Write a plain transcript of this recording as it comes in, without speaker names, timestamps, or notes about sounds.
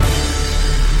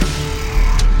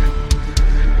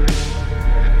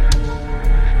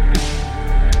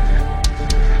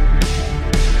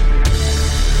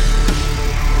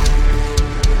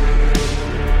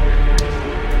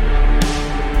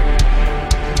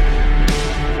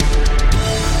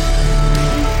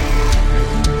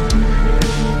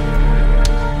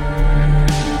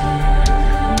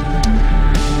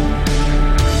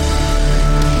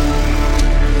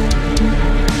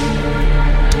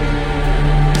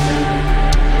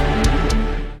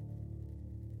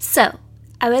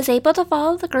I was able to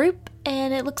follow the group,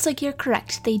 and it looks like you're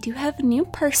correct. They do have a new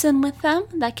person with them,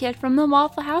 that kid from the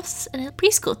Waffle House, and a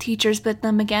preschool teacher's with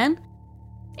them again.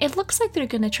 It looks like they're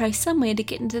going to try some way to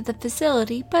get into the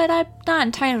facility, but I'm not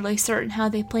entirely certain how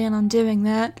they plan on doing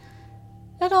that.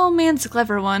 That old man's a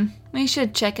clever one. We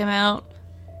should check him out.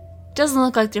 Doesn't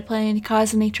look like they're planning to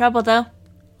cause any trouble, though.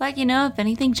 Let you know if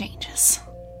anything changes.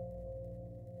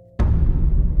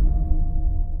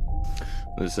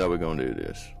 This is how we're going to do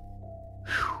this.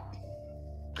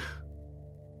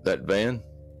 That van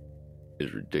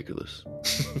is ridiculous,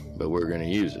 but we're going to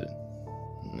use it.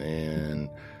 And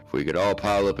if we could all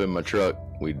pile up in my truck,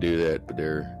 we'd do that, but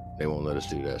they won't let us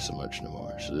do that so much no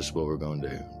more. So this is what we're going to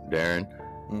do.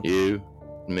 Darren, you,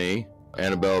 me,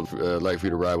 Annabelle, I'd like for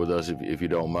you to ride with us if you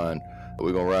don't mind.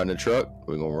 We're going to ride in the truck.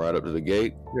 We're going to ride up to the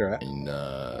gate. You're right. And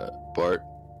Bart,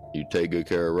 you take good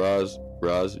care of Roz.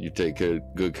 Roz, you take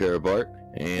good care of Bart.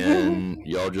 And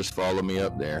y'all just follow me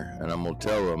up there. And I'm going to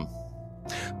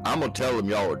tell them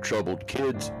y'all are troubled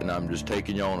kids, and I'm just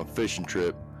taking y'all on a fishing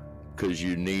trip because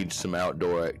you need some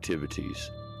outdoor activities.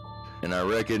 And I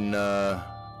reckon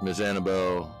Miss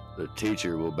Annabelle, the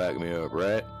teacher, will back me up,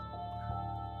 right?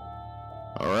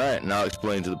 All right, and I'll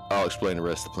explain the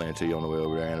rest of the plan to you on the way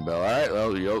over there, Annabelle. All right,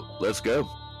 well, let's go.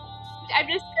 I'm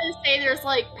just gonna say there's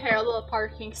like parallel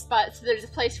parking spots, so there's a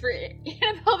place for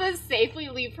Annabelle to safely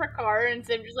leave her car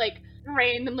instead of just like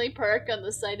randomly park on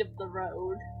the side of the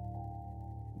road.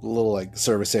 A little like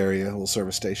service area, a little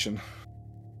service station.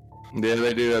 Yeah,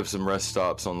 they do have some rest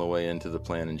stops on the way into the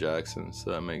plant in Jackson,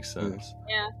 so that makes sense.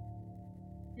 Yeah.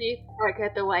 You park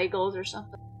at the Weigels or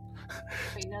something.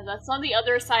 Wait, no, that's on the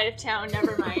other side of town.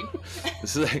 Never mind.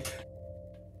 So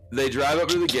they drive up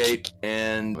to the gate,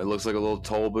 and it looks like a little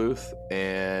toll booth,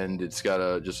 and it's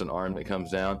got just an arm that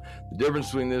comes down. The difference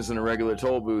between this and a regular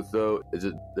toll booth, though, is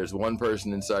that there's one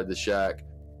person inside the shack,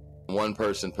 one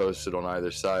person posted on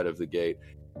either side of the gate,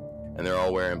 and they're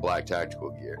all wearing black tactical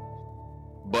gear.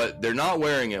 But they're not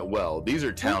wearing it well. These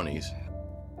are townies.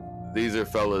 These are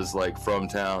fellas like from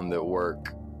town that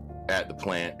work at the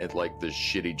plant at like the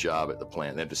shitty job at the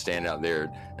plant. They have to stand out there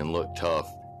and look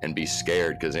tough and be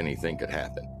scared because anything could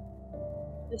happen.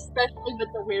 Especially with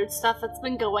the weird stuff that's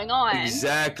been going on.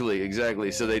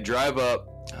 Exactly. So they drive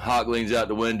up. Hawk leans out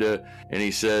the window and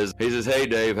he says, "Hey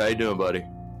Dave, how you doing, buddy?"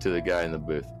 to the guy in the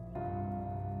booth.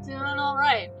 Doing all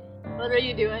right. What are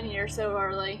you doing here so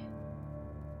early?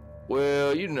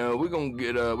 Well, we're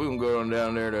gonna go on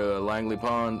down there to Langley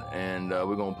Pond, and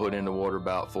we're gonna put in the water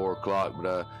about 4 o'clock.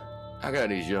 But I got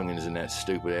these youngins in that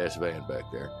stupid ass van back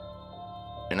there,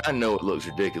 and I know it looks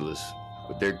ridiculous,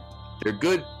 but they're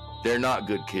good. They're not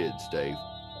good kids, Dave.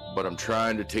 But I'm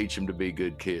trying to teach them to be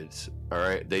good kids. All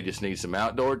right, they just need some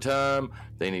outdoor time.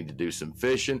 They need to do some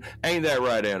fishing. Ain't that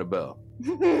right, Annabelle?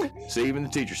 See, even the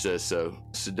teacher says so.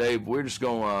 So, Dave, we're just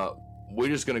gonna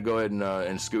go ahead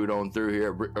and scoot on through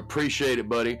here. Appreciate it,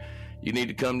 buddy. You need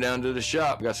to come down to the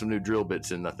shop. I got some new drill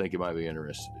bits in. I think you might be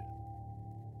interested.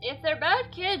 If they're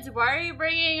bad kids, why are you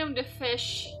bringing them to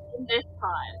fish in this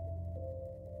pond?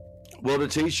 Well, to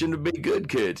teach them to be good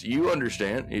kids. You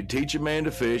understand. You teach a man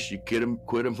to fish. You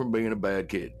quit him from being a bad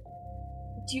kid.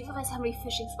 Do you realize how many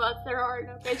fishing spots there are?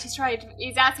 No,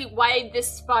 he's asking why this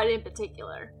spot in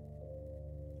particular.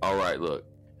 All right, look.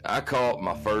 I caught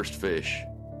my first fish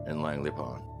in Langley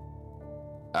Pond.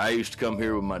 I used to come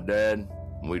here with my dad,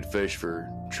 and we'd fish for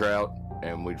trout,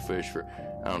 and we'd fish for...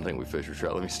 I don't think we fish for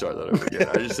trout. Let me start that over again.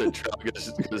 I just said trout because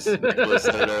Nicholas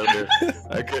said it earlier.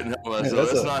 I couldn't help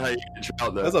myself. That's not how you get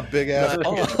trout, though. That's a big-ass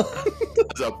pond.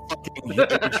 That's a fucking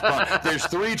huge pond. There's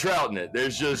 3 trout in it.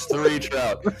 There's just 3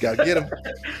 trout. Gotta get them.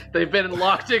 They've been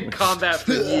locked in combat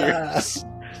for years.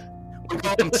 We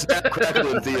call them Snap,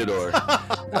 Crackle, and Theodore.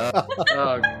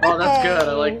 Oh, that's good.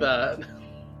 I like that.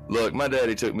 Look, my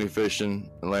daddy took me fishing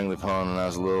in Langley Pond when I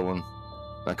was a little one.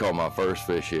 I caught my first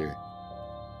fish here.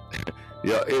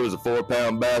 Yeah, it was a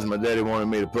 4-pound bass. My daddy wanted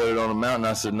me to put it on a mountain.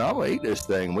 I said, "No, I'm going to eat this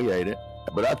thing." We ate it.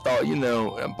 But I thought,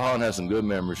 that pond has some good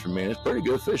memories for me. And it's pretty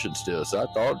good fishing still. So I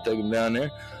thought I'd take them down there,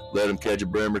 let them catch a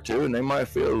brim or two, and they might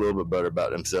feel a little bit better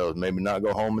about themselves. Maybe not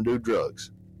go home and do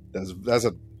drugs. That's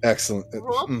an excellent...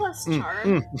 Roll plus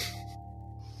charm.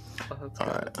 All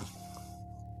right.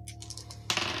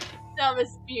 That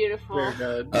was beautiful. Very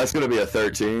good. That's going to be a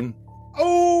 13.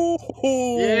 Oh!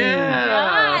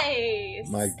 Yeah! Nice!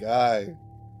 My guy.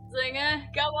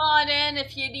 Zinger, go on in.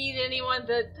 If you need anyone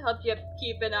to help you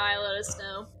keep an eye, let us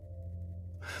know.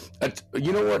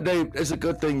 You know what, Dave? It's a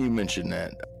good thing you mentioned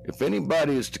that. If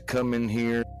anybody is to come in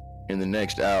here in the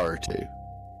next hour or two,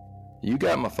 you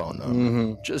got my phone number.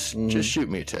 Mm-hmm. Just shoot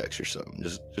me a text or something.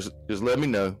 Just let me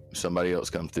know if somebody else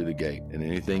comes through the gate and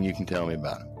anything you can tell me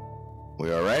about them.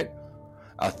 We all right?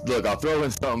 Look, I'll throw in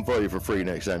something for you for free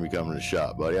next time you come to the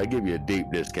shop, buddy. I'll give you a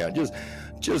deep discount.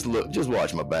 Just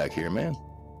watch my back here, man.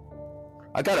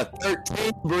 I got a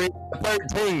 13, Bree.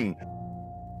 13.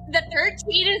 The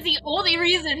 13 is the only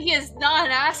reason he is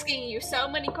not asking you so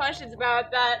many questions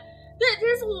about that.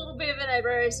 There's a little bit of an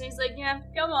embarrassment. He's like, yeah,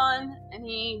 come on. And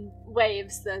he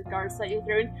waves the guards that you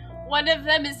threw in. One of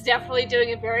them is definitely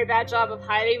doing a very bad job of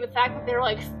hiding the fact that they're,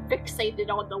 like, fixated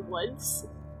on the woods.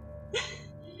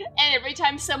 And every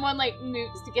time someone, like,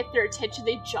 moves to get their attention,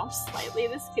 they jump slightly.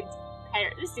 This dude's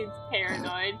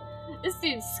paranoid. This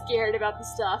dude's scared about the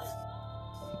stuff.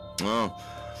 Oh.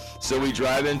 So we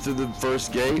drive into the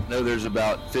first gate. No, there's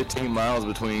about 15 miles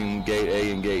between gate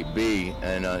A and gate B,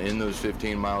 and in those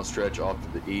 15-mile stretch off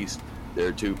to the east, there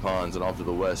are 2 ponds, and off to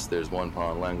the west, there's 1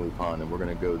 pond, Langley Pond, and we're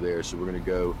going to go there. So we're going to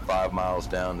go 5 miles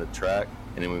down the track,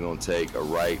 and then we're going to take a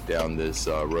right down this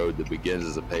road that begins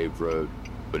as a paved road,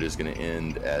 but is going to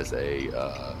end as a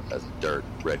dirt,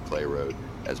 red clay road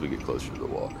as we get closer to the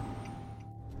water.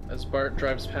 As Bart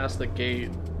drives past the gate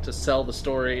to sell the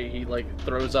story, he like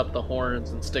throws up the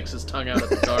horns and sticks his tongue out at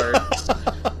the guards.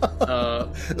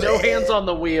 No hands on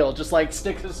the wheel, just like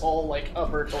sticks his whole like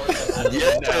upper torso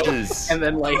Yes! and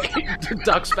then like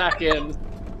ducks back in.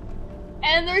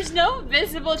 And there's no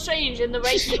visible change in the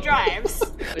way he drives.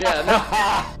 Yeah, no.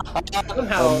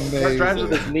 Somehow Bart drives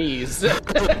with his knees.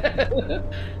 And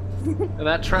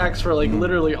that tracks for like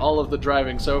literally all of the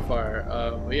driving so far.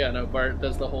 But yeah, no, Bart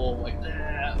does the whole like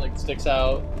sticks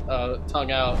out,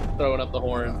 tongue out, throwing up the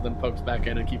horns, then pokes back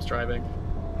in and keeps driving.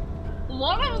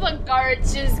 One of the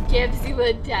guards just gives you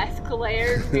a death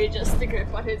glare and readjusts the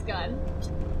grip on his gun.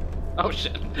 Oh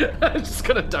shit! I'm just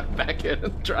gonna duck back in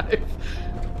and drive.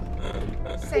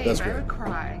 Save, I would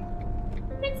cry.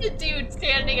 It's a dude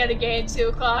standing at a gate at 2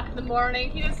 o'clock in the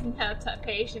morning. He doesn't have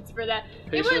patience for that.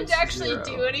 He wouldn't actually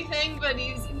do anything, but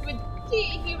he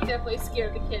would definitely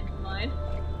scare the kid in line.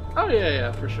 Oh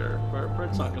yeah, for sure.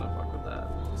 Bart's not gonna fuck with that.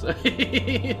 So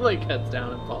he like heads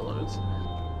down and follows.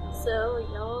 So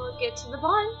y'all get to the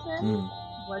pond, and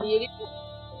what do you do?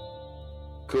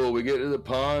 Cool, we get to the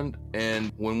pond,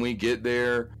 and when we get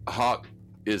there, Hawk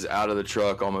is out of the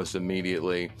truck almost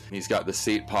immediately. He's got the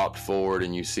seat popped forward,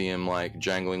 and you see him like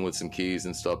jangling with some keys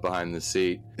and stuff behind the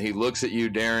seat. He looks at you,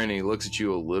 Darren. He looks at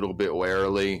you a little bit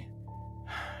warily,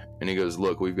 and he goes,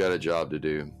 "Look, we've got a job to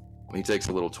do." He takes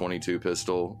a little .22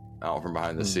 pistol out from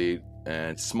behind the seat,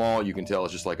 and it's small. You can tell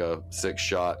it's just like a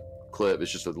 6-shot clip.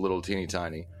 It's just a little teeny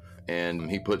tiny.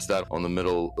 And he puts that on the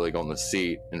middle, like on the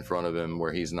seat in front of him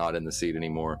where he's not in the seat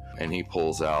anymore. And he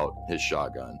pulls out his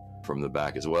shotgun from the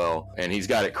back as well. And he's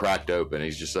got it cracked open.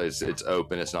 He's just, it's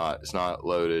open. It's not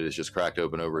loaded. It's just cracked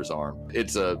open over his arm.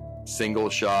 It's a single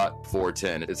shot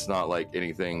 410. It's not like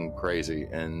anything crazy.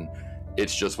 And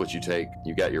it's just what you take.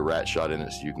 You got your rat shot in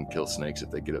it so you can kill snakes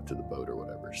if they get up to the boat or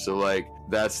whatever. So like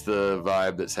that's the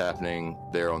vibe that's happening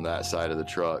there on that side of the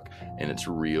truck. And it's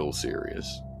real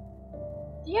serious.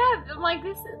 Yeah, but like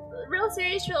this is real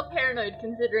serious, real paranoid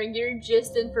considering you're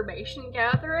just information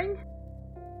gathering.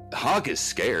 Hawk is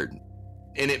scared.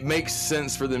 And it makes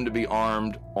sense for them to be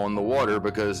armed on the water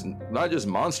because not just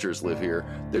monsters live here.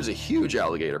 There's a huge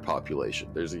alligator population.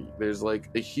 There's like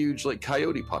a huge like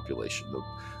coyote population.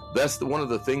 That's one of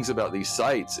the things about these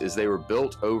sites is they were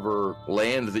built over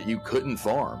land that you couldn't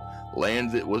farm,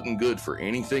 land that wasn't good for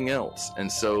anything else.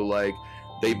 And so like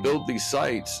they built these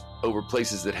sites over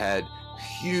places that had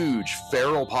huge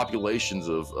feral populations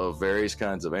of various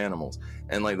kinds of animals.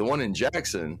 And like the one in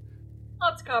Jackson,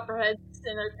 lots of copperheads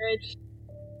in our bridge.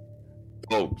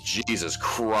 Oh Jesus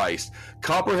Christ!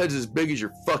 Copperhead's as big as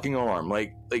your fucking arm.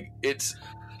 Like it's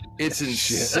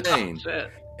insane.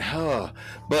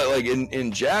 But like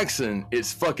in Jackson,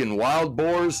 it's fucking wild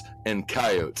boars and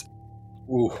coyotes.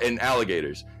 Ooh. And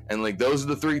alligators. And like those are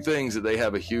the 3 things that they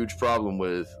have a huge problem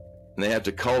with, and they have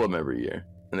to cull them every year.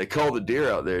 And they cull the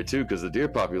deer out there too, because the deer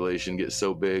population gets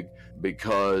so big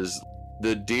because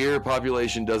the deer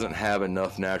population doesn't have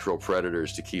enough natural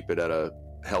predators to keep it at a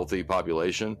healthy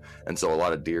population, and so a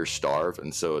lot of deer starve.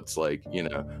 And so it's like,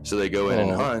 so they go in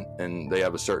and hunt, and they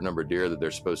have a certain number of deer that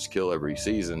they're supposed to kill every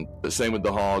season. The same with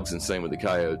the hogs and same with the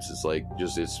coyotes. It's like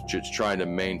it's just trying to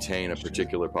maintain a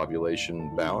particular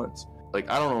population balance. Like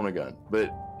I don't own a gun,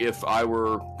 but if I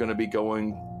were going to be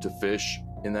going to fish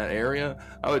in that area,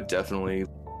 I would definitely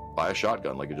buy a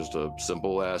shotgun, like just a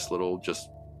simple ass little just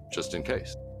in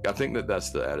case. I think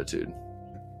that's the attitude.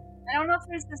 I don't know if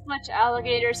there's this much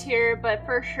alligators here, but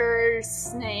for sure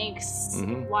snakes,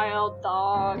 wild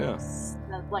dogs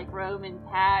that like roam in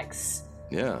packs.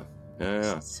 Yeah.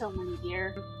 So many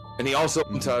deer. And he also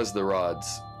unties the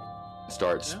rods,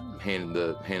 starts handing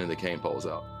the cane poles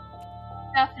out.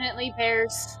 Definitely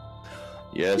bears.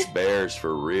 Yes, bears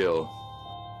for real.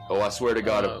 Oh, I swear to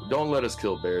God, don't let us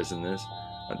kill bears in this.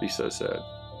 I'd be so sad.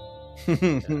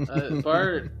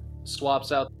 Bart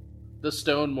swaps out the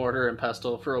stone mortar and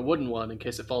pestle for a wooden one in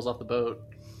case it falls off the boat.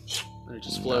 And it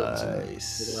just floats.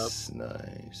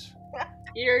 Nice.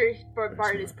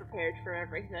 Bart is prepared for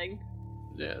everything.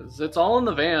 Yes, it's all in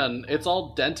the van. It's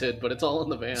all dented, but it's all in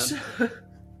the van.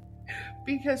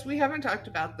 Because we haven't talked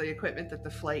about the equipment that the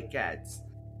flight gets.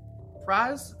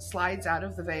 Roz slides out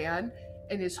of the van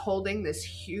and is holding this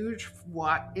huge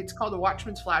it's called a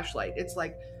Watchman's flashlight. It's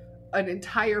like an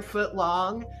entire foot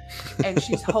long, and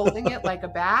she's holding it like a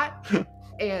bat.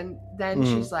 And then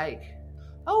she's like,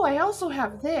 oh, I also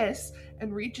have this,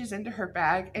 and reaches into her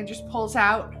bag and just pulls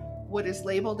out what is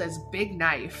labeled as big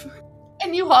knife.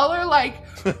 And you all are like,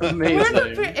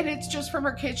 amazing. And it's just from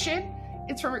her kitchen.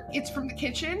 It's from the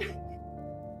kitchen.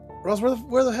 Ross,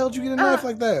 where the hell did you get a knife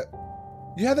like that?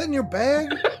 You had that in your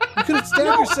bag? You could have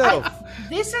stabbed yourself.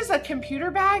 This is a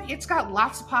computer bag. It's got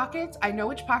lots of pockets. I know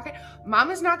which pocket.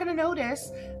 Mama's not going to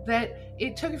notice that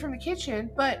it took it from the kitchen.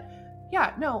 But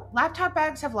yeah, no, laptop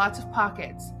bags have lots of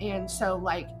pockets. And so,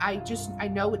 like, I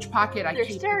know which pocket I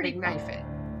keep the big knife in.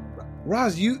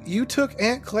 Roz, you took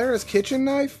Aunt Clara's kitchen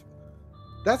knife?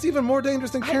 That's even more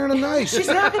dangerous than carrying a knife. She's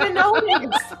not going to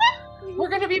notice. We're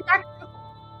going to be back.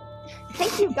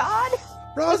 Thank you, God.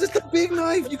 Roz, it's the big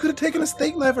knife. You could have taken a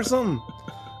steak knife or something.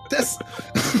 That's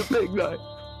the big knife.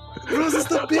 Roz, it's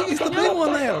the big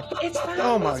one there. It's fine.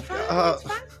 Oh my God. It's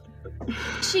fine.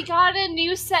 She got a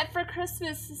new set for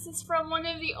Christmas. This is from one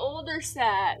of the older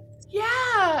sets.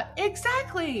 Yeah,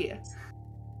 exactly.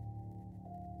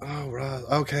 Oh, Roz.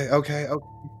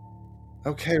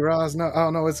 Okay, Roz.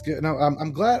 No, it's good. No,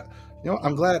 I'm glad. You know,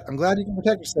 I'm glad you can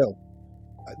protect yourself.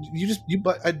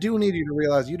 But I do need you to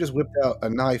realize you just whipped out a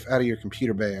knife out of your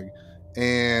computer bag,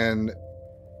 and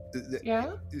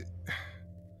yeah.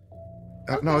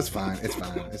 No, it's fine.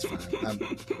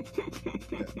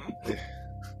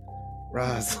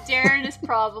 Roz. Darren is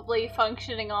probably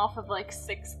functioning off of like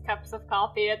 6 cups of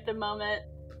coffee at the moment,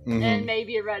 and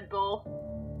maybe a Red Bull.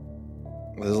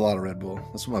 Well, there's a lot of Red Bull.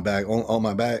 That's what my bag. All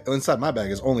my bag inside my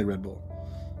bag is only Red Bull.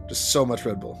 Just so much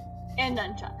Red Bull. And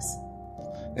nunchucks.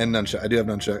 And nunchuck. I do have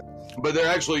nunchuck. But they're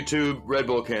actually 2 Red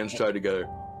Bull cans tied together.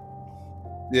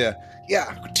 Yeah.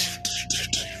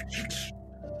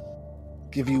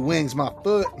 Give you wings, my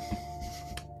foot.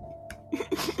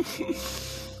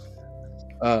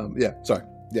 Yeah. Sorry.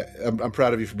 Yeah, I'm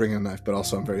proud of you for bringing a knife, but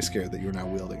also I'm very scared that you're now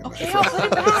wielding a knife. Okay,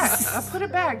 I'll put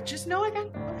it back. Just know I got.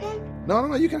 Okay.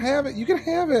 No. You can have it.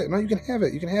 No, you can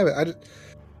have it.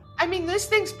 I mean, this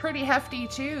thing's pretty hefty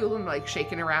too. I'm like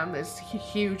shaking around this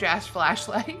huge ass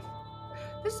flashlight.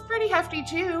 This is pretty hefty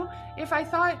too. If I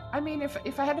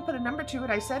had to put a number to it,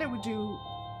 I said it would do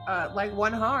like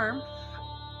 1 harm.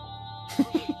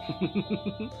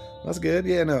 That's good.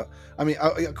 Yeah, no. I mean,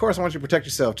 of course, I want you to protect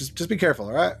yourself. Just be careful,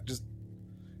 all right? Just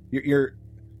your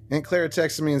Aunt Clara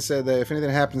texted me and said that if anything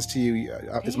happens to you,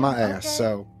 it's my ass.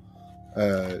 So,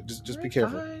 just be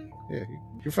careful. Fine. Yeah,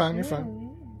 you're fine. You're fine.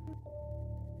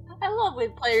 I love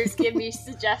when players give me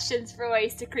suggestions for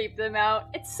ways to creep them out.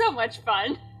 It's so much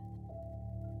fun.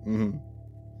 Mm-hmm.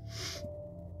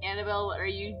 Annabelle, are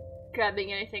you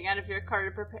grabbing anything out of your car to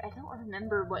prepare? I don't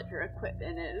remember what your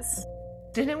equipment is.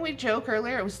 Didn't we joke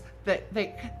earlier? It was that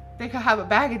they could have a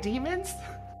bag of demons.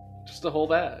 Just a whole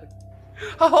bag.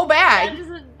 A whole bag.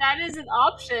 That is an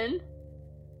option.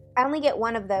 I only get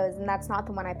one of those, and that's not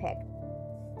the one I pick.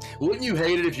 Wouldn't you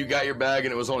hate it if you got your bag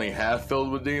and it was only half filled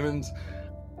with demons?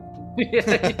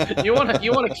 Yeah, you want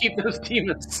to keep those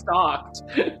demons stocked.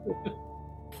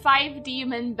 5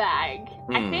 demon bag.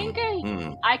 I think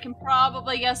I can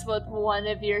probably guess what one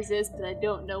of yours is, but I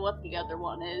don't know what the other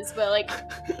one is. But like,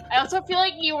 I also feel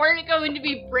like you weren't going to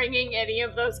be bringing any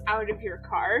of those out of your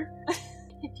car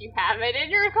if you have it in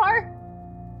your car.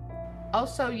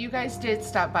 Also, you guys did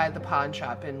stop by the pawn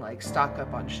shop and like stock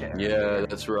up on shit. Yeah,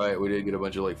 that's right. We did get a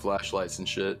bunch of like flashlights and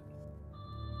shit.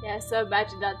 Yeah, so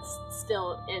imagine that's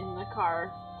still in the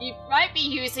car. You might be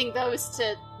using those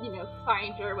to,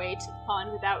 find your way to the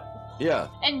pond without... Yeah.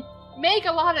 And make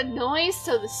a lot of noise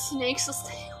so the snakes will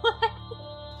stay away.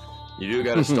 You do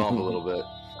gotta stomp a little bit.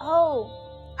 Oh,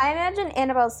 I imagine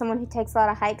Annabelle's someone who takes a lot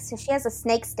of hikes, so she has a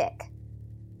snake stick.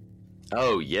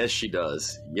 Oh, yes she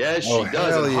does. Yes, she Oh,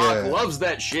 does. hell And Hawk yeah. loves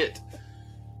that shit.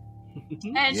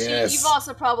 And Yes. you've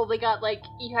also probably got,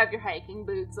 you have your hiking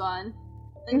boots on.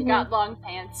 And you got long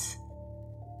pants.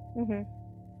 Mm-hmm.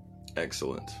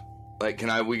 Excellent. Like,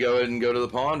 we go ahead and go to the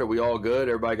pond? Are we all good?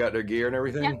 Everybody got their gear and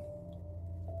everything?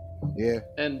 Yeah.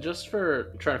 And just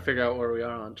for trying to figure out where we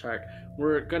are on track,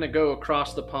 we're going to go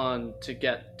across the pond to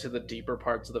get to the deeper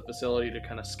parts of the facility to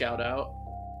kind of scout out.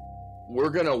 We're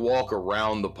going to walk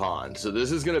around the pond. So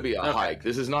this is going to be a hike.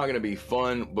 This is not going to be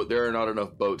fun, but there are not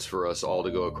enough boats for us all to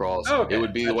go across. Okay. It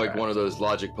would be like one of those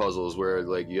logic puzzles where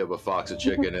like you have a fox, a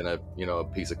chicken, and a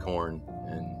piece of corn.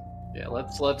 And yeah,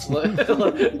 let's avoid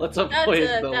let's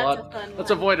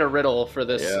avoid a riddle for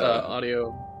this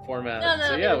audio format. No,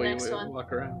 so yeah, we All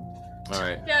walk around.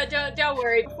 right. Don't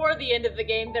worry. Before the end of the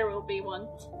game, there will be one.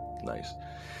 Nice.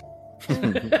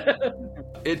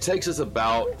 It takes us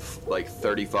about like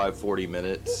 35-40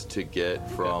 minutes to get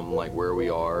from like where we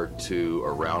are to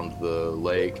around the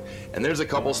lake, and there's a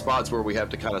couple spots where we have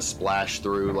to kind of splash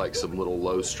through like some little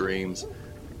low streams,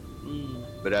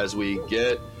 but as we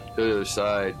get to the other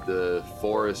side, the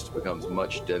forest becomes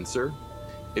much denser.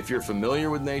 If you're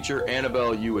familiar with nature,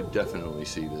 Annabelle, you would definitely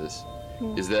see this,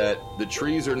 is that the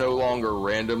trees are no longer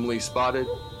randomly spotted.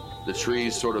 The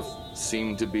trees sort of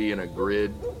seem to be in a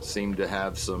grid, seem to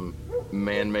have some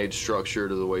man-made structure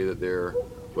to the way that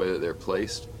they're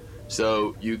placed.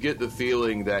 So you get the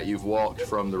feeling that you've walked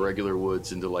from the regular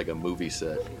woods into like a movie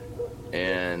set.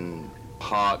 And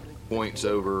Hawk points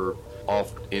over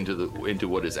off into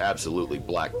what is absolutely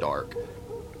black dark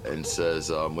and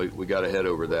says, we got to head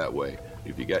over that way.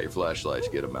 If you got your flashlights,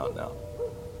 get them out now.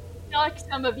 I feel like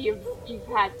some of you've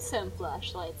had some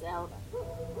flashlights out.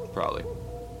 Probably.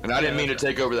 And I didn't mean to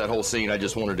take over that whole scene. I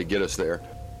just wanted to get us there.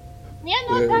 Yeah,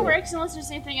 no, that works. Unless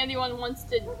there's anything anyone wants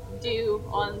to do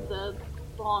on the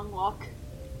long walk,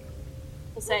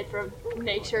 aside from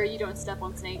make sure you don't step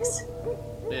on snakes.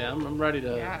 Yeah, I'm ready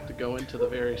to go into the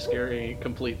very scary,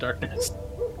 complete darkness.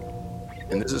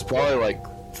 And this is probably like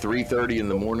 3:30 in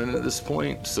the morning at this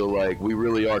point, so like we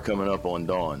really are coming up on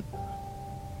dawn.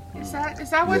 Is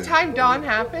that what time dawn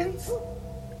happens?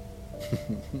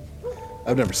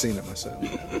 I've never seen it myself.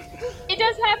 It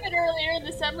does happen earlier in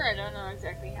the summer. I don't know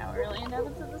exactly how early it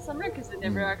happens in the summer because I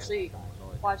never actually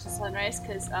watch the sunrise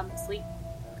because I'm asleep.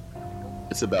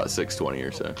 It's about 6:20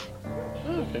 or so.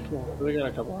 Okay, cool. We got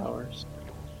a couple hours.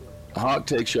 Hawk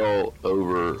takes y'all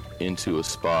over into a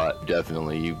spot.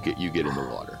 Definitely, you get in the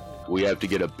water. We have to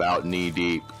get about knee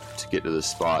deep to get to the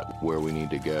spot where we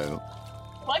need to go.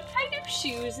 What kind of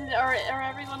shoes are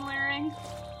everyone wearing?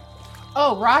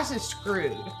 Oh, Roz is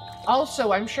screwed.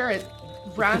 Also, I'm sure at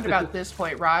round about this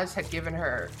point, Roz had given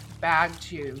her bag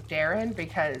to Darren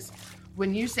because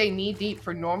when you say knee deep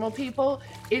for normal people,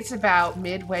 it's about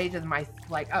midway to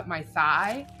up my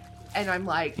thigh. And I'm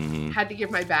like, had to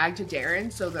give my bag to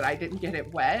Darren so that I didn't get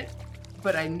it wet.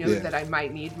 But I knew that I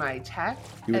might need my tech.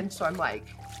 And so I'm like,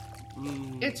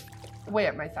 it's way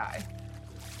up my thigh.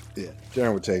 Yeah,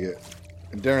 Darren would take it.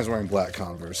 And Darren's wearing black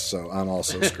Converse, so I'm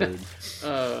also screwed.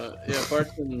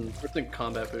 Bart's in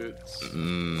combat boots.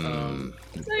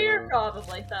 So you're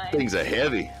probably fine. Things are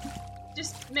heavy.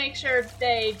 Just make sure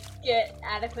they get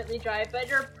adequately dry, but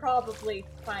you're probably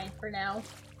fine for now.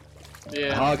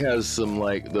 Yeah. Hawk has some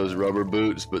like those rubber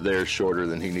boots, but they're shorter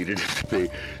than he needed it to be.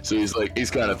 So he's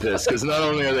kind of pissed because not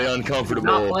only are they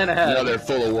uncomfortable, now they're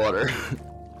full of water.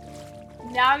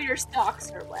 Now your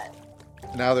socks are wet.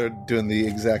 Now they're doing the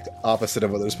exact opposite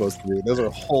of what they're supposed to do. Those are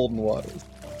holding water.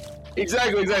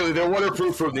 Exactly. They're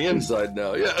waterproof from the inside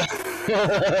now. Yeah.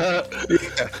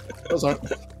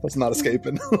 That's not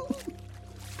escaping.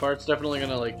 Bart's definitely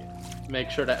gonna make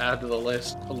sure to add to the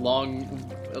list long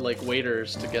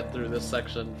waiters to get through this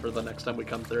section for the next time we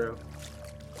come through.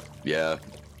 Yeah,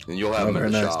 and you'll have them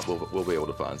in the shop. We'll be able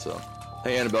to find some.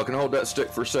 Hey, Annabelle, can I hold that stick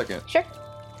for a second? Sure.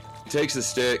 He takes the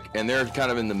stick, and they're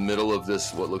kind of in the middle of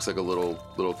this, what looks like a little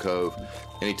cove.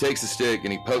 And he takes the stick,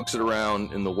 and he pokes it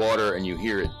around in the water, and you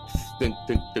hear it think,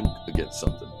 think, think against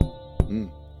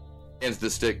something. Hands the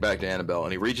stick back to Annabelle,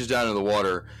 and he reaches down into the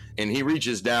water, and he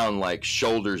reaches down like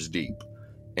shoulders deep.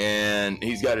 And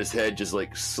he's got his head just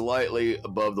like slightly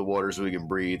above the water so he can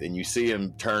breathe, and you see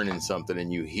him turning something,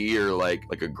 and you hear like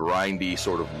a grindy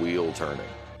sort of wheel turning.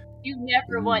 You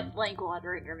never want blank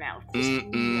water in your mouth.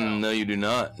 No, you do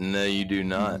not. No, you do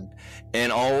not.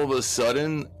 And all of a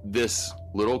sudden, this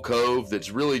little cove that's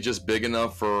really just big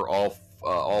enough for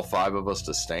all five of us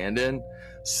to stand in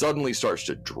suddenly starts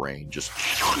to drain.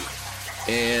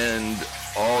 And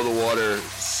all the water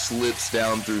slips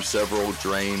down through several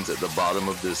drains at the bottom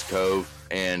of this cove,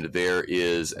 and there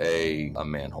is a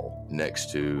manhole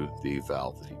next to the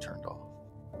valve that he turned off.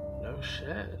 No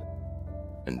shit.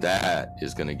 And that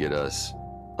is going to get us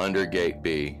under Gate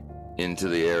B into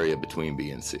the area between B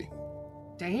and C.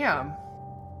 Damn.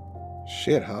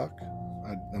 Shit, Hawk.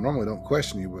 I normally don't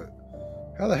question you, but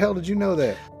how the hell did you know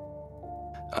that?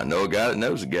 I know a guy that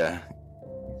knows a guy.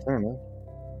 I don't know.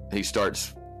 he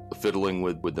starts fiddling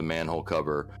with the manhole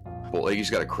cover. Well, he's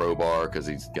got a crowbar because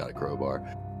he's got a crowbar.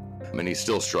 I mean, he's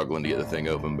still struggling to get the thing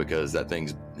open because that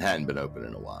thing's hadn't been open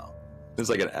in a while. It's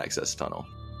like an access tunnel.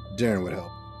 Darren would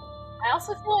help. I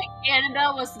also feel like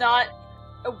Annabelle was not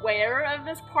aware of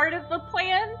this part of the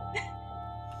plan.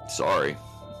 Sorry.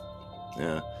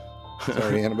 Yeah.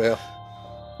 Sorry, Annabelle.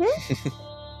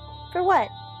 For what?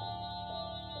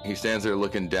 He stands there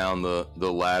looking down the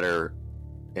ladder,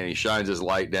 and he shines his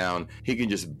light down. He can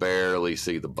just barely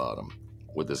see the bottom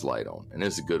with his light on, and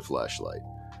it's a good flashlight.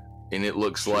 And it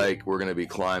looks like we're going to be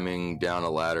climbing down a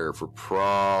ladder for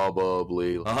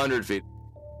probably 100 feet.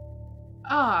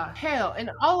 Ah, hell, and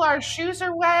all our shoes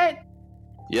are wet?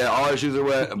 Yeah, all our shoes are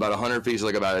wet. About 100 feet is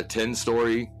like about a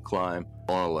 10-story climb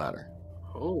on a ladder.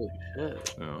 Holy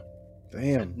shit. Yeah.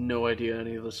 Damn. No idea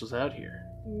any of this was out here.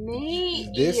 Me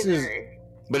This is- either.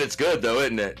 But it's good, though,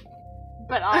 isn't it?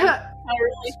 But I'm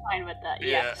totally fine with that.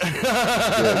 Yeah.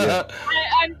 Yeah.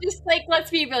 I'm just like, let's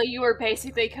be real. You were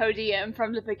basically co-DM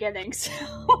from the beginning, so.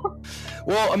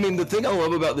 Well, I mean, the thing I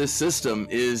love about this system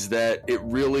is that it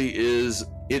really is,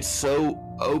 it's so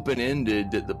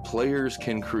open-ended that the players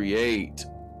can create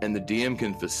and the DM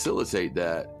can facilitate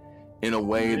that in a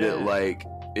way that, like,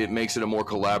 it makes it a more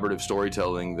collaborative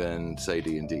storytelling than, say,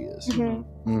 D&D is.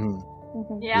 Mm-hmm. Mm-hmm.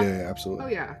 Mm-hmm. Yeah. Yeah, absolutely. Oh,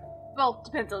 yeah. Well,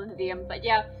 depends on the DM, but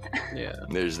yeah. Yeah.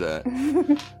 There's that.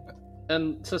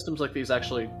 And systems like these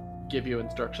actually give you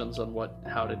instructions on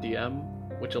how to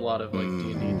DM, which a lot of like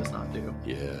D&D does not do,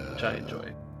 Yeah. which I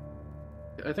enjoy.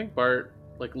 I think Bart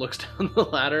like looks down the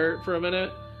ladder for a minute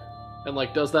and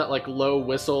like does that like low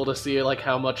whistle to see like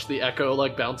how much the echo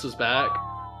like bounces back.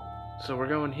 So we're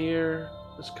going here.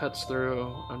 This cuts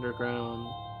through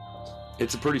underground.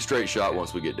 It's a pretty straight shot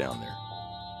once we get down there.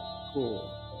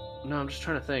 Cool. No, I'm just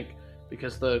trying to think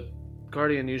because the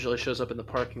Guardian usually shows up in the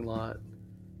parking lot.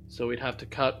 So we'd have to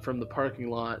cut from the parking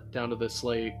lot down to this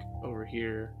lake over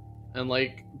here. And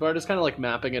like Bart is kind of like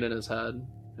mapping it in his head.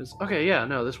 Okay, yeah,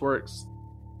 no, this works.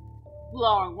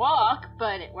 Long walk,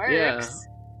 but it works. Yeah.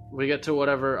 We get to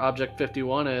whatever Object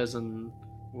 51 is and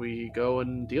we go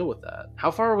and deal with that.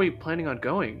 How far are we planning on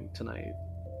going tonight?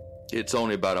 It's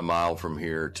only about a mile from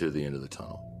here to the end of the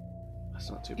tunnel. That's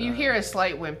not too bad. You hear a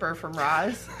slight whimper from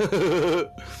Roz.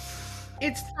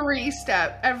 It's 3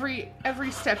 steps. Every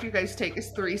step you guys take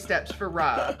is 3 steps for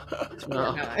Roz.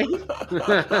 No.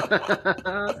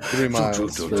 3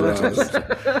 miles for us.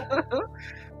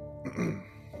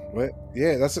 What?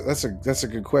 Yeah, that's a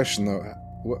good question though.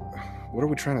 What are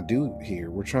we trying to do here?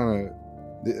 We're trying to.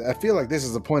 I feel like this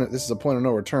is a point of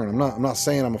no return. I'm not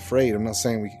saying I'm afraid. I'm not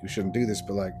saying we shouldn't do this,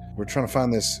 but like we're trying to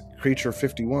find this creature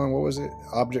 51. What was it?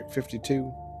 Object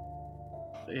 52.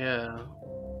 Yeah.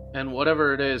 And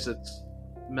whatever it is, it's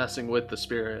messing with the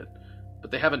spirit. But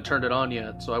they haven't turned it on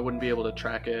yet, so I wouldn't be able to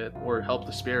track it or help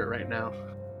the spirit right now.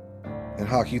 And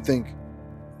Hawk, you think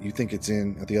it's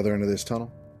in at the other end of this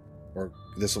tunnel, or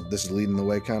this is leading the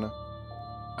way, kind of?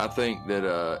 I think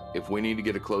that if we need to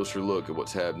get a closer look at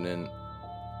what's happening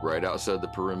right outside the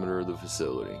perimeter of the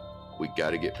facility, we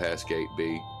got to get past Gate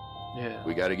B. Yeah.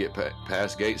 We got to get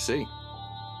past Gate C.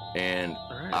 And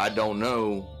Alright. I don't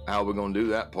know how we're going to do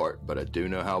that part, but I do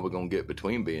know how we're going to get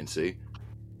between B and C.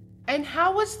 And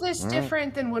how was this Alright.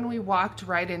 different than when we walked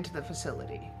right into the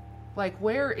facility? Like,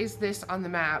 where is this on the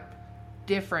map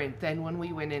different than when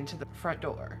we went into the front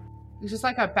door? Is this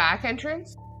like a back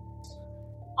entrance?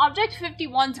 Object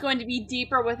 51 is going to be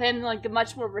deeper within like the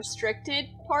much more restricted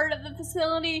part of the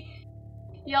facility.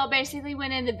 Y'all basically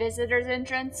went in the visitor's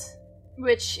entrance,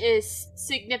 which is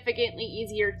significantly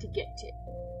easier to get to.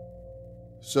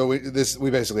 So we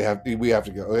basically have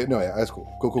to go. No, yeah, that's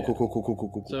cool.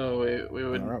 Cool. So we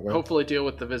would Alright, well. hopefully deal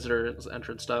with the visitor's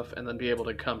entrance stuff and then be able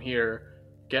to come here,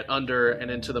 get under,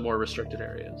 and into the more restricted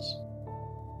areas.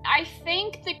 I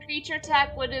think the creature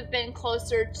attack would have been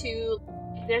closer to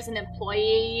there's an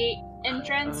employee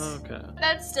entrance. Okay.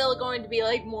 That's still going to be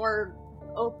like more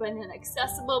open and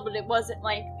accessible, but it wasn't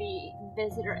like the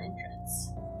visitor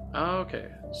entrance. Okay.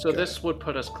 So Okay. this would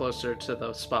put us closer to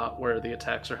the spot where the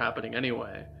attacks are happening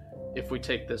anyway, if we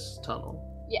take this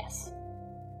tunnel. Yes.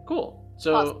 Cool.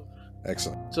 So Awesome.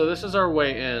 Excellent. So this is our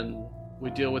way in. We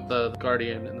deal with the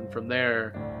Guardian, and then from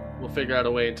there, we'll figure out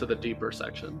a way into the deeper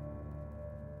section.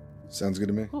 Sounds good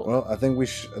to me. Cool. Well, I think we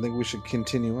should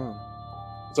continue on.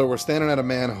 So we're standing at a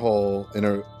manhole in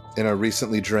a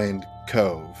recently drained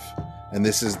cove, and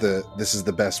this is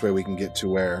the best way we can get to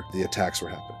where the attacks were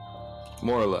happening.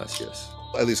 More or less, yes.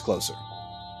 At least closer.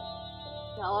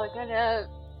 Y'all are gonna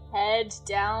head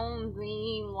down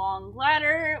the long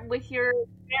ladder with your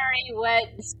very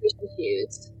wet, squishy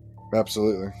shoes.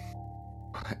 Absolutely.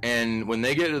 And when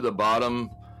they get to the bottom,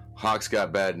 Hawk's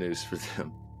got bad news for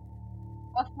them.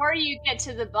 Before you get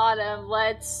to the bottom,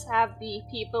 let's have the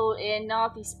people in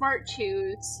Not the Smart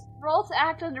Shoes roll to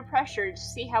act under pressure to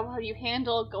see how well you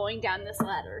handle going down this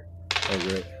ladder. Oh,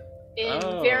 great. In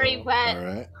very wet All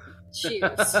right.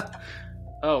 shoes.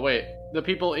 Oh, wait. The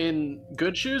people in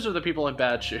good shoes or the people in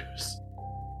bad shoes?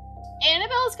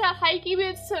 Annabelle's got hikey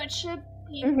boots, so it should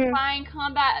be Mhm. fine.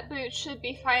 Combat boots should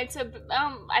be fine. So,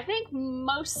 I think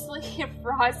mostly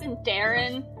Roz and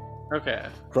Darren, Okay.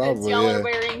 since Probably, y'all yeah. are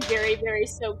wearing very, very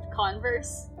soaked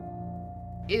Converse.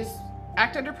 Is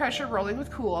act under pressure rolling with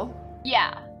cool?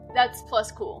 Yeah, that's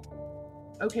plus cool.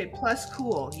 Okay, plus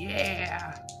cool.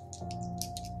 Yeah.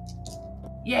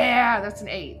 Yeah, that's an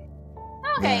 8.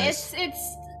 Okay, Nice.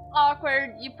 it's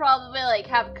awkward. You probably like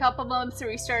have a couple moments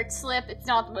where you start to slip. It's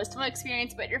not the most fun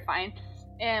experience, but you're fine.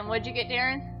 And what'd you get,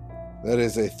 Darren? That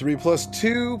is a 3 +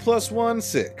 2 + 1,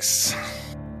 6.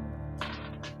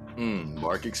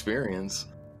 Mark experience.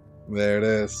 There it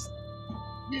is.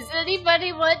 Does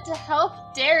anybody want to help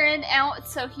Darren out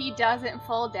so he doesn't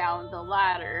fall down the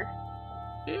ladder?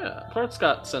 Yeah. Bart's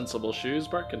got sensible shoes.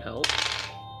 Bart can help.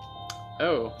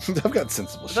 Oh, I've got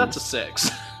sensible shoes. that's a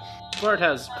 6. Bart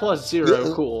has +0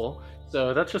 Yeah. cool,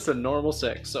 so that's just a normal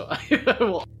 6. So I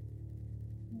will.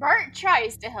 Bart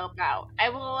tries to help out. I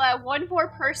will allow one more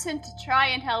person to try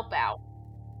and help out.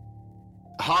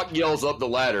 Hawk yells up the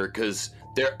ladder because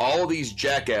all these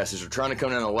jackasses are trying to come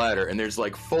down the ladder, and there's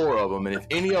like 4 of them, and if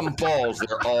any of them falls,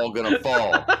 they're all gonna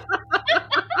fall.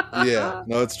 Yeah,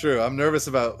 no, it's true. I was nervous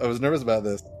about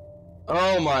this.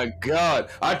 Oh my god!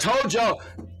 I told y'all.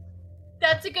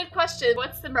 That's a good question.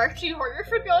 What's the marching order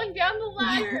for going down the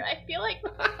ladder? I feel like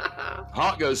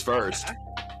Hawk goes first.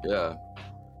 Yeah.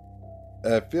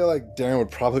 I feel like Darren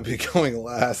would probably be going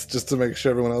last just to make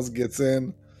sure everyone else gets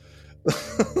in.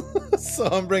 So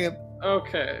I'm bringing.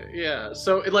 Okay, yeah.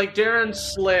 So, like, Darren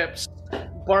slips.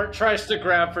 Bart tries to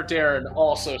grab for Darren,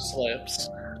 also slips.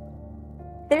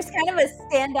 There's kind of a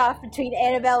standoff between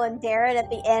Annabelle and Darren at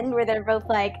the end where they're both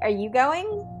like, "Are you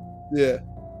going?" Yeah.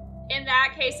 in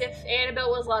that case, if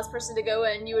Annabelle was the last person to go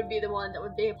in, you would be the one that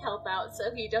would be help out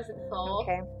so he doesn't fall.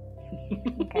 Okay.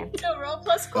 So roll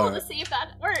plus cool Alright. to see if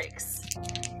that works.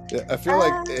 Yeah, I feel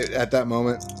like at that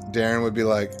moment, Darren would be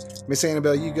like, "Miss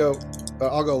Annabelle, you go.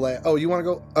 I'll go last. Oh, you want to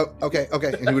go? Oh, okay, okay."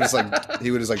 And he would just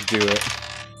like do it.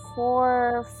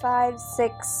 4, 5,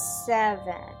 6,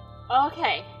 7.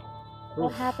 Okay.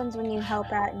 What happens when you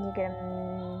help out and you get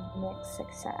a mixed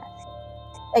success?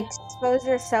 Expose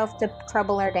yourself to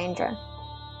trouble or danger.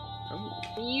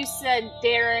 You said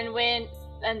Darren went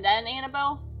and then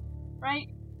Annabelle, right?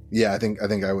 Yeah, I think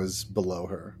I was below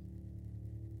her.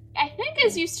 I think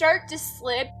as you start to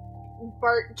slip,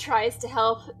 Bart tries to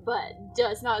help but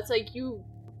does not. It's like you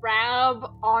grab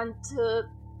onto the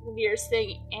nearest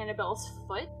thing, Annabelle's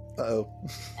foot. Uh-oh.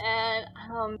 And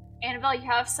Annabelle, you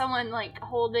have someone like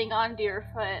holding onto your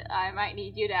foot. I might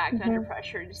need you to act under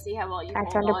pressure to see how well you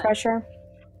Act hold under on. pressure.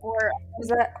 Or Is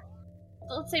that?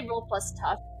 let's say roll plus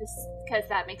tough, just because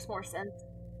that makes more sense.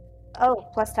 Oh,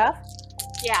 plus tough.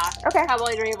 Yeah, Okay. how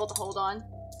well you're able to hold on.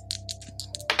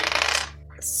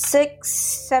 6,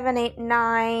 7, 8,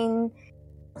 9,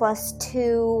 plus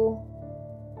 2,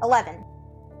 11.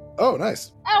 Oh,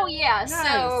 nice. Oh yeah, so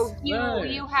Nice, you nice.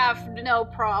 you have no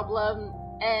problem,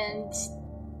 and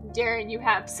Darren, you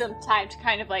have some time to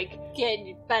kind of like get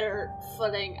better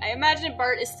footing. I imagine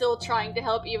Bart is still trying to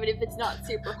help, even if it's not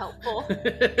super helpful.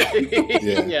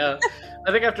 Yeah.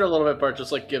 I think after a little bit, Bart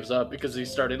just like gives up because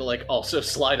he's starting to like also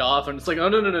slide off, and it's like, oh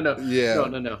no, Yeah.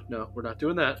 no, we're not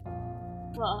doing that.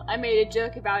 Well, I made a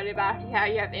joke about how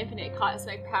you have infinite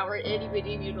cosmic power and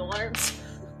itty-bitty noodle arms.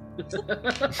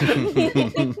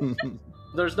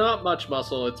 There's not much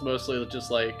muscle. It's mostly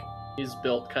just like he's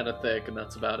built kind of thick, and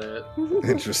that's about it.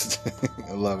 Interesting.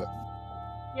 I love it.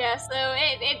 Yeah, so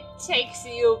it takes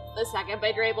you a second,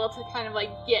 but you're able to kind of like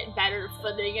get better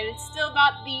footing, and it's still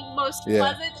not the most Yeah.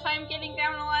 pleasant time getting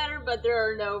down a ladder, but there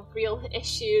are no real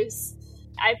issues.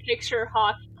 I picture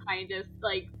Hawk kind of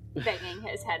like banging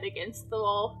his head against the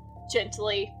wall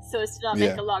gently so as to not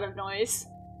make Yeah. a lot of noise.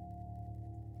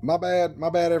 My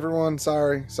bad, everyone.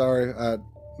 Sorry.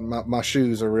 My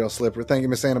shoes are real slippery. Thank you,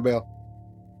 Miss Annabelle.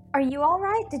 Are you all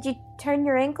right? Did you turn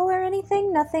your ankle or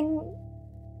anything? Nothing.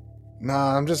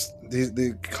 Nah, I'm just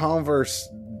the Converse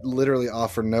literally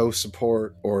offer no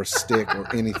support or stick or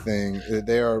anything.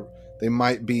 They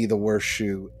might be the worst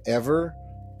shoe ever,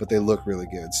 but they look really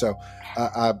good. So,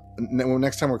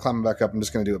 next time we're climbing back up, I'm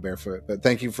just going to do it barefoot. But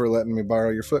thank you for letting me borrow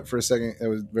your foot for a second. It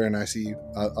was very nice of you.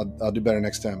 I'll do better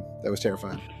next time. That was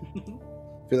terrifying.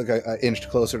 I feel like I inched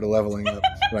closer to leveling up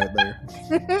right there.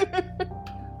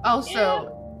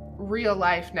 Also, real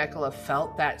life Nicola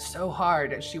felt that so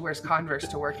hard as she wears Converse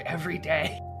to work every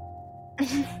day.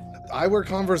 I wear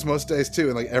Converse most days too,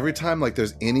 and like every time like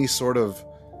there's any sort of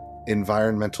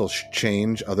environmental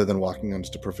change other than walking on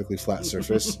just a perfectly flat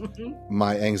surface,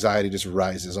 my anxiety just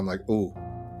rises. I'm like, ooh.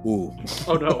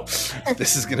 Oh no.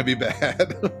 This is gonna be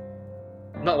bad.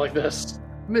 Not like this.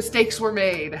 Mistakes were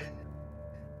made.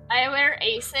 I wear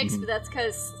Asics, but that's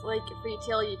because, like,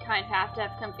 retail, you kind of have to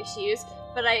have comfy shoes.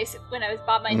 But when I was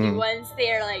bought my new ones, they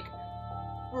are, like,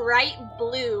 bright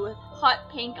blue with hot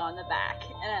pink on the back.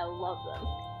 And I love them.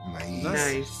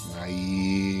 Nice.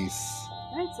 Alright,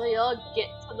 so y'all get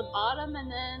to the bottom, and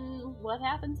then what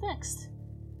happens next?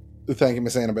 Thank you,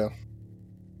 Miss Annabelle.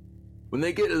 When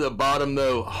they get to the bottom,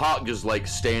 though, Hawk just, like,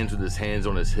 stands with his hands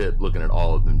on his hip, looking at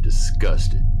all of them,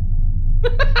 disgusted.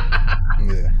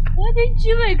 Yeah. What did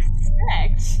you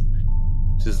expect?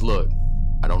 Says, look,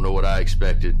 I don't know what I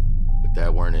expected, but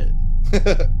that weren't it.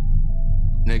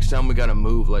 Next time we gotta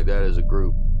move like that as a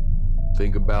group,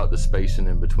 think about the spacing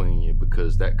in between you,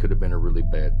 because that could have been a really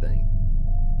bad thing.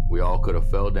 We all could have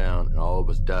fell down, and all of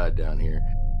us died down here.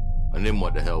 And then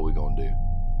what the hell are we gonna do?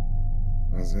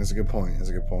 That's a good point.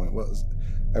 Well,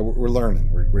 we're learning.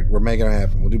 We're making it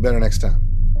happen. We'll do better next time.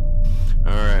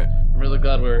 All right. I'm really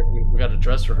glad we got a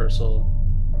dress rehearsal.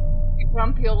 A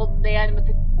grumpy old man with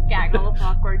a gaggle of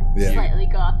awkward, slightly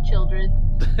goth children.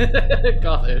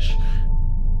 Gothish.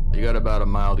 You got about a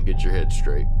mile to get your head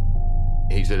straight.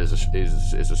 He said it's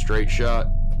a straight shot,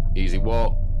 easy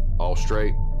walk, all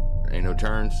straight. Ain't no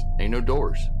turns, ain't no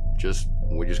doors.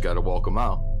 We just got to walk a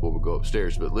mile before we go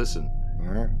upstairs. But listen,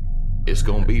 All right. it's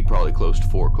going to be probably close to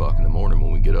 4 o'clock in the morning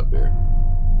when we get up there.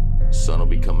 Sun will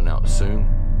be coming out soon.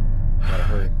 Gotta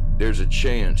hurry. There's a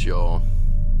chance, y'all,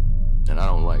 and I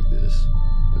don't like this,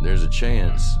 but there's a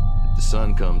chance if the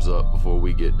sun comes up before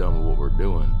we get done with what we're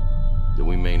doing, that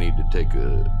we may need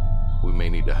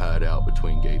to hide out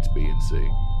between gates B and C.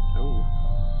 Oh.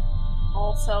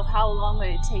 Also, how long would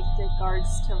it take the guards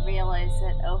to realize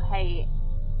that, oh hey,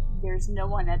 there's no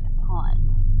one at the pond?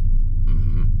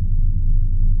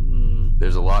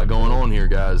 There's a lot going on here,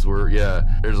 guys.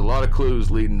 There's a lot of clues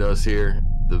leading to us here.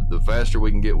 The faster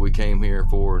we can get what we came here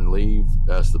for and leave,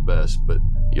 that's the best. But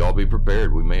y'all be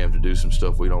prepared. We may have to do some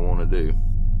stuff we don't want to do.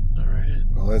 All right.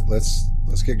 Well,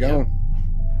 let's get going.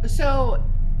 So,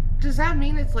 does that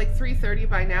mean it's like 3:30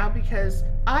 by now? Because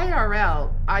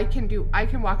IRL, I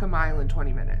can walk a mile in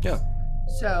 20 minutes. Yeah.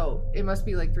 So it must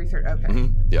be like 3:30. Okay.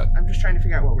 Mm-hmm. Yeah. I'm just trying to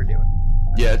figure out what we're doing.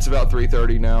 Yeah, it's about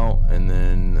 3:30 now, and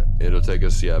then it'll take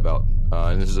us about.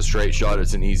 And this is a straight shot.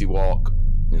 It's an easy walk.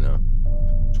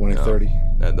 20, 30.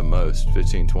 At the most,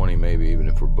 15, 20 maybe, even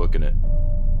if we're booking it.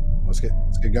 Let's get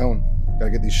going. Gotta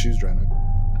get these shoes dry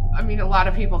now. I mean, a lot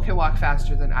of people can walk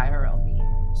faster than IRL me,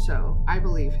 so I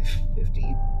believe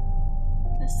 15.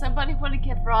 Does somebody want to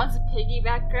give Roz a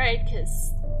piggyback ride?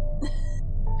 Because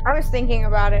I was thinking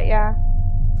about it, yeah.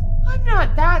 I'm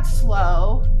not that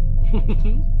slow.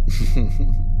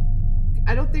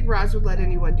 I don't think Roz would let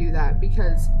anyone do that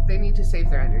because they need to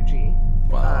save their energy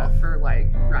for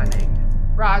like running.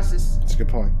 Roz is. That's a good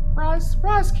point.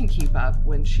 Roz can keep up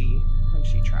when she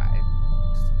tries.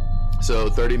 So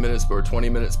 30 minutes or 20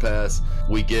 minutes pass,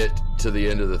 we get to the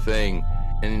end of the thing,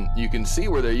 and you can see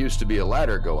where there used to be a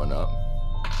ladder going up.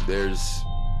 There's,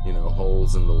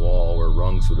 holes in the wall where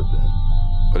rungs would have been.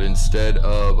 But instead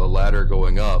of a ladder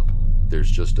going up,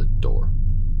 there's just a door.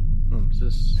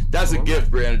 That's a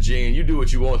gift, Brianna Jean. You do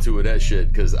what you want to with that shit,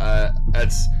 because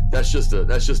that's just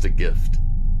a gift.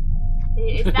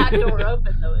 Is that door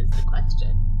open though? Is the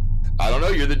question. I don't know.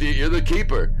 You're the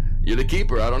keeper. You're the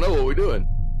keeper. I don't know what we're doing.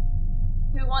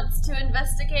 Who wants to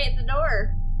investigate the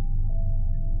door?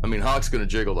 I mean, Hawk's gonna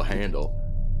jiggle the handle.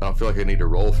 I don't feel like I need to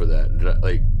roll for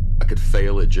that. I could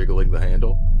fail at jiggling the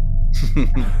handle.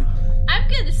 I'm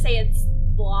gonna say it's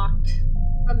blocked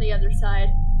from the other side.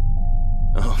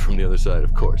 Oh, from the other side,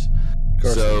 of course.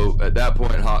 So at that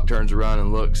point, Hawk turns around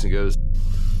and looks and goes,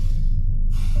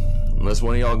 unless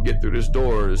one of y'all can get through this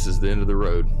door, this is the end of the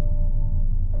road.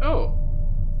 Oh,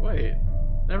 wait.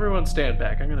 Everyone stand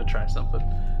back. I'm going to try something.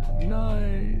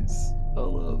 Nice. I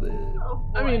love it. Oh,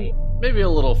 I mean, maybe a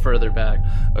little further back.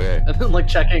 Okay. And then,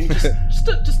 checking.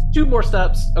 Just 2 more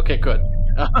steps. Okay, good.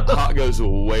 Hawk goes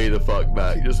way the fuck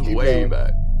back. Just Keep way going.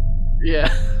 back.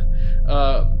 Yeah.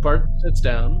 Bart sits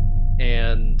down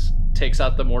and takes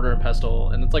out the mortar and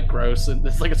pestle, and it's gross, and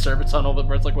it's like a serpent tunnel, but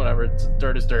Bart's whatever,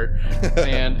 dirt is dirt,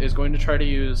 and is going to try to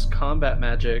use combat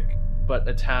magic, but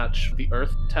attach the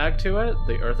earth tag to it,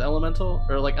 the earth elemental,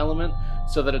 or element,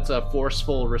 so that it's a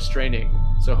forceful restraining.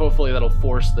 So hopefully that'll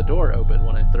force the door open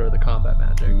when I throw the combat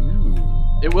magic. Ooh.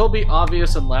 It will be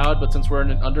obvious and loud, but since we're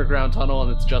in an underground tunnel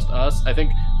and it's just us, I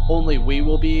think only we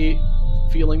will be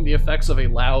feeling the effects of a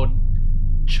loud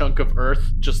chunk of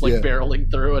earth just like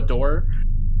barreling through a door.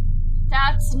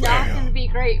 That's not going to be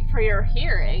great for your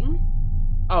hearing.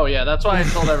 Oh yeah, that's why I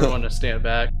told everyone to stand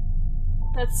back.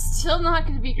 That's still not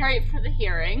going to be great for the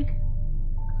hearing.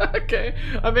 Okay,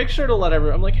 I make sure to let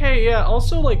everyone. I'm like, hey, yeah,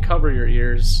 also like cover your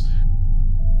ears.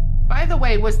 By the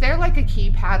way, was there like a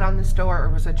keypad on this door, or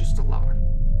was it just a lock?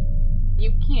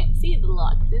 You can't see the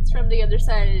lock. It's from the other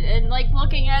side, and like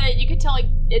looking at it, you could tell like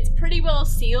it's pretty well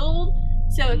sealed,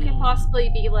 so it could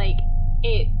possibly be like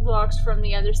it locks from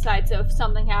the other side. So if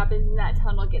something happens and that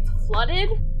tunnel gets flooded,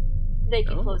 they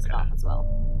can close it off as well.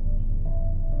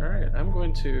 All right, I'm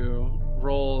going to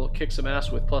roll kick some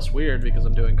ass with plus weird because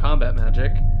I'm doing combat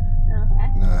magic.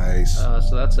 Okay. Nice.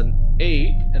 So that's an 8,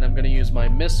 and I'm going to use my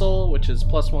missile, which is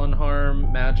 +1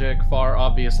 harm, magic, far,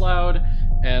 obvious, loud,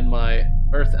 and my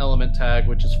earth element tag,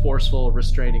 which is forceful,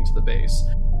 restraining to the base.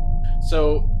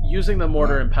 So using the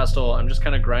mortar and pestle, I'm just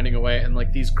kind of grinding away, and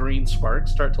like these green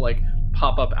sparks start to like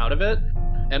pop up out of it,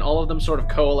 and all of them sort of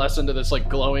coalesce into this like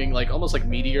glowing, like almost like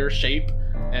meteor shape.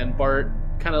 And Bart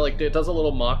kind of like it does a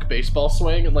little mock baseball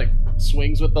swing and like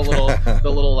swings with the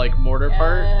little like mortar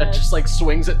part and just like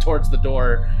swings it towards the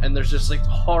door, and there's just like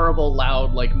horrible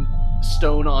loud like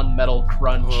stone on metal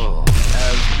crunch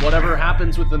as whatever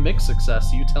happens with the mixed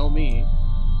success, you tell me.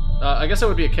 I guess it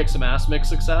would be a kick some ass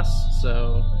mixed success.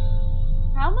 So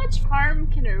how much harm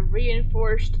can a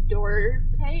reinforced door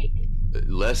take?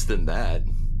 Less than that.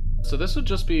 So this would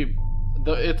just be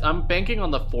I'm banking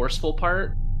on the forceful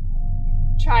part,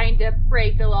 trying to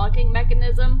break the locking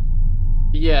mechanism.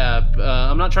 Yeah,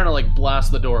 I'm not trying to like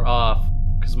blast the door off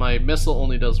because my missile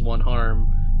only does 1 harm,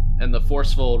 and the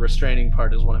forceful restraining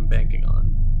part is what I'm banking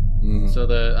on. Mm-hmm. So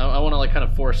I want to like kind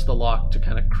of force the lock to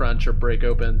kind of crunch or break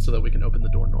open so that we can open the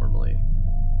door normally.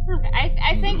 Okay,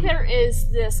 I think there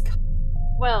is this.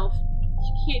 Well,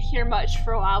 you can't hear much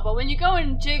for a while, but when you go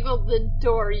and jiggle the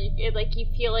door, you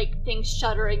feel like things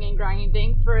shuddering and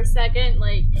grinding for a second,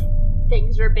 like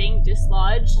things are being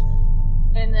dislodged.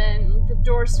 And then the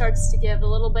door starts to give a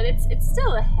little bit. It's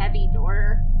still a heavy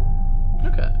door.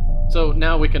 Okay. So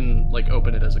now we can, like,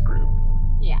 open it as a group.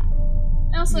 Yeah.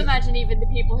 I also imagine even the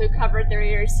people who covered their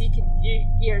ears, your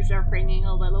ears are ringing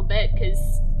a little bit,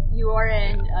 because you are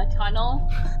in a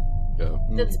tunnel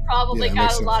that's probably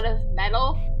got a lot of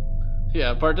metal.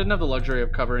 Yeah, Bart didn't have the luxury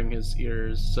of covering his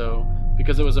ears, so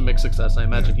because it was a mixed success, I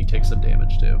imagine he takes some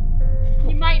damage, too.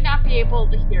 He might not be able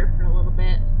to hear for a little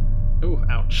bit. Ooh,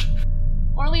 ouch.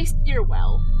 Or at least hear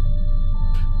well.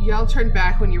 Y'all turn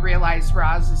back when you realize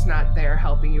Roz is not there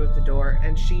helping you at the door,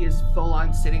 and she is full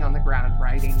on sitting on the ground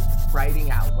writing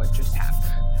out what just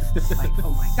happened. Like,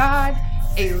 oh my god,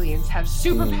 aliens have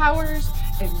superpowers,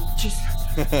 and just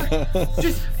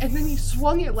and then he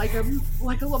swung it like a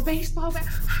little baseball bat,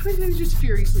 and then just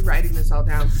furiously writing this all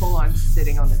down, full on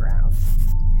sitting on the ground.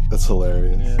 That's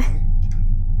hilarious. Yeah.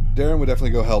 Darren would definitely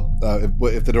go help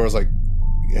if the door's like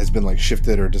has been like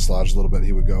shifted or dislodged a little bit.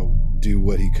 He would go do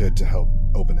what he could to help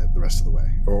open it the rest of the way,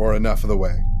 or enough of the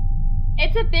way.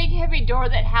 It's a big heavy door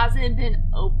that hasn't been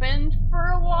opened for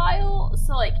a while,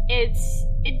 so like it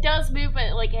does move,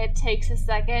 but like it takes a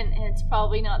second, and it's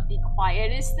probably not the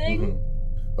quietest thing. Mm-hmm.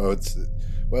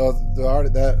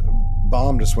 That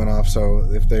bomb just went off, so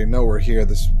if they know we're here,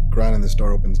 this grinding this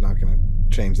door open is not going to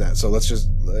change that. So let's just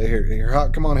here,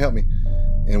 Hawk, come on, help me,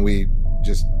 and we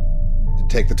just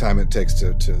take the time it takes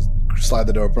to slide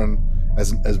the door open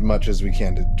as much as we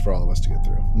can for all of us to get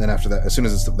through. And then after that, as soon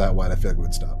as it's that wide, I feel like we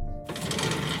would stop.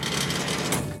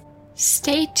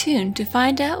 Stay tuned to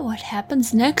find out what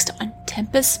happens next on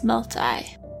Tempest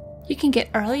Multi. You can get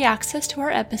early access to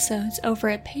our episodes over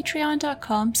at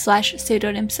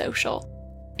patreon.com/pseudonymsocial.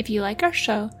 If you like our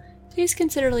show, please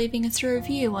consider leaving us a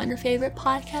review on your favorite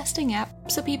podcasting app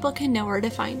so people can know where to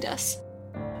find us.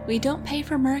 We don't pay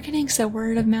for marketing, so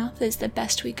word of mouth is the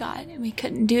best we got, and we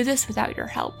couldn't do this without your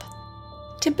help.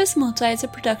 Tempest Multi is a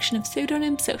production of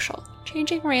Pseudonym Social,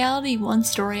 changing reality one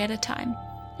story at a time.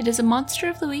 It is a Monster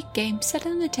of the Week game set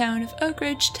in the town of Oak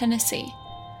Ridge, Tennessee.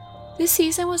 This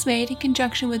season was made in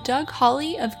conjunction with Doug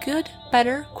Hawley of Good,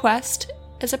 Better, Quest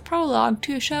as a prologue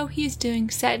to a show he is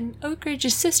doing set in Oak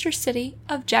Ridge's sister city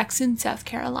of Jackson, South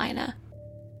Carolina.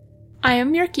 I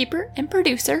am your keeper and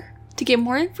producer. To get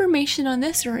more information on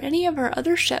this or any of our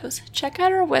other shows, check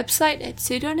out our website at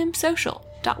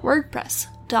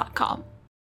pseudonymsocial.wordpress.com.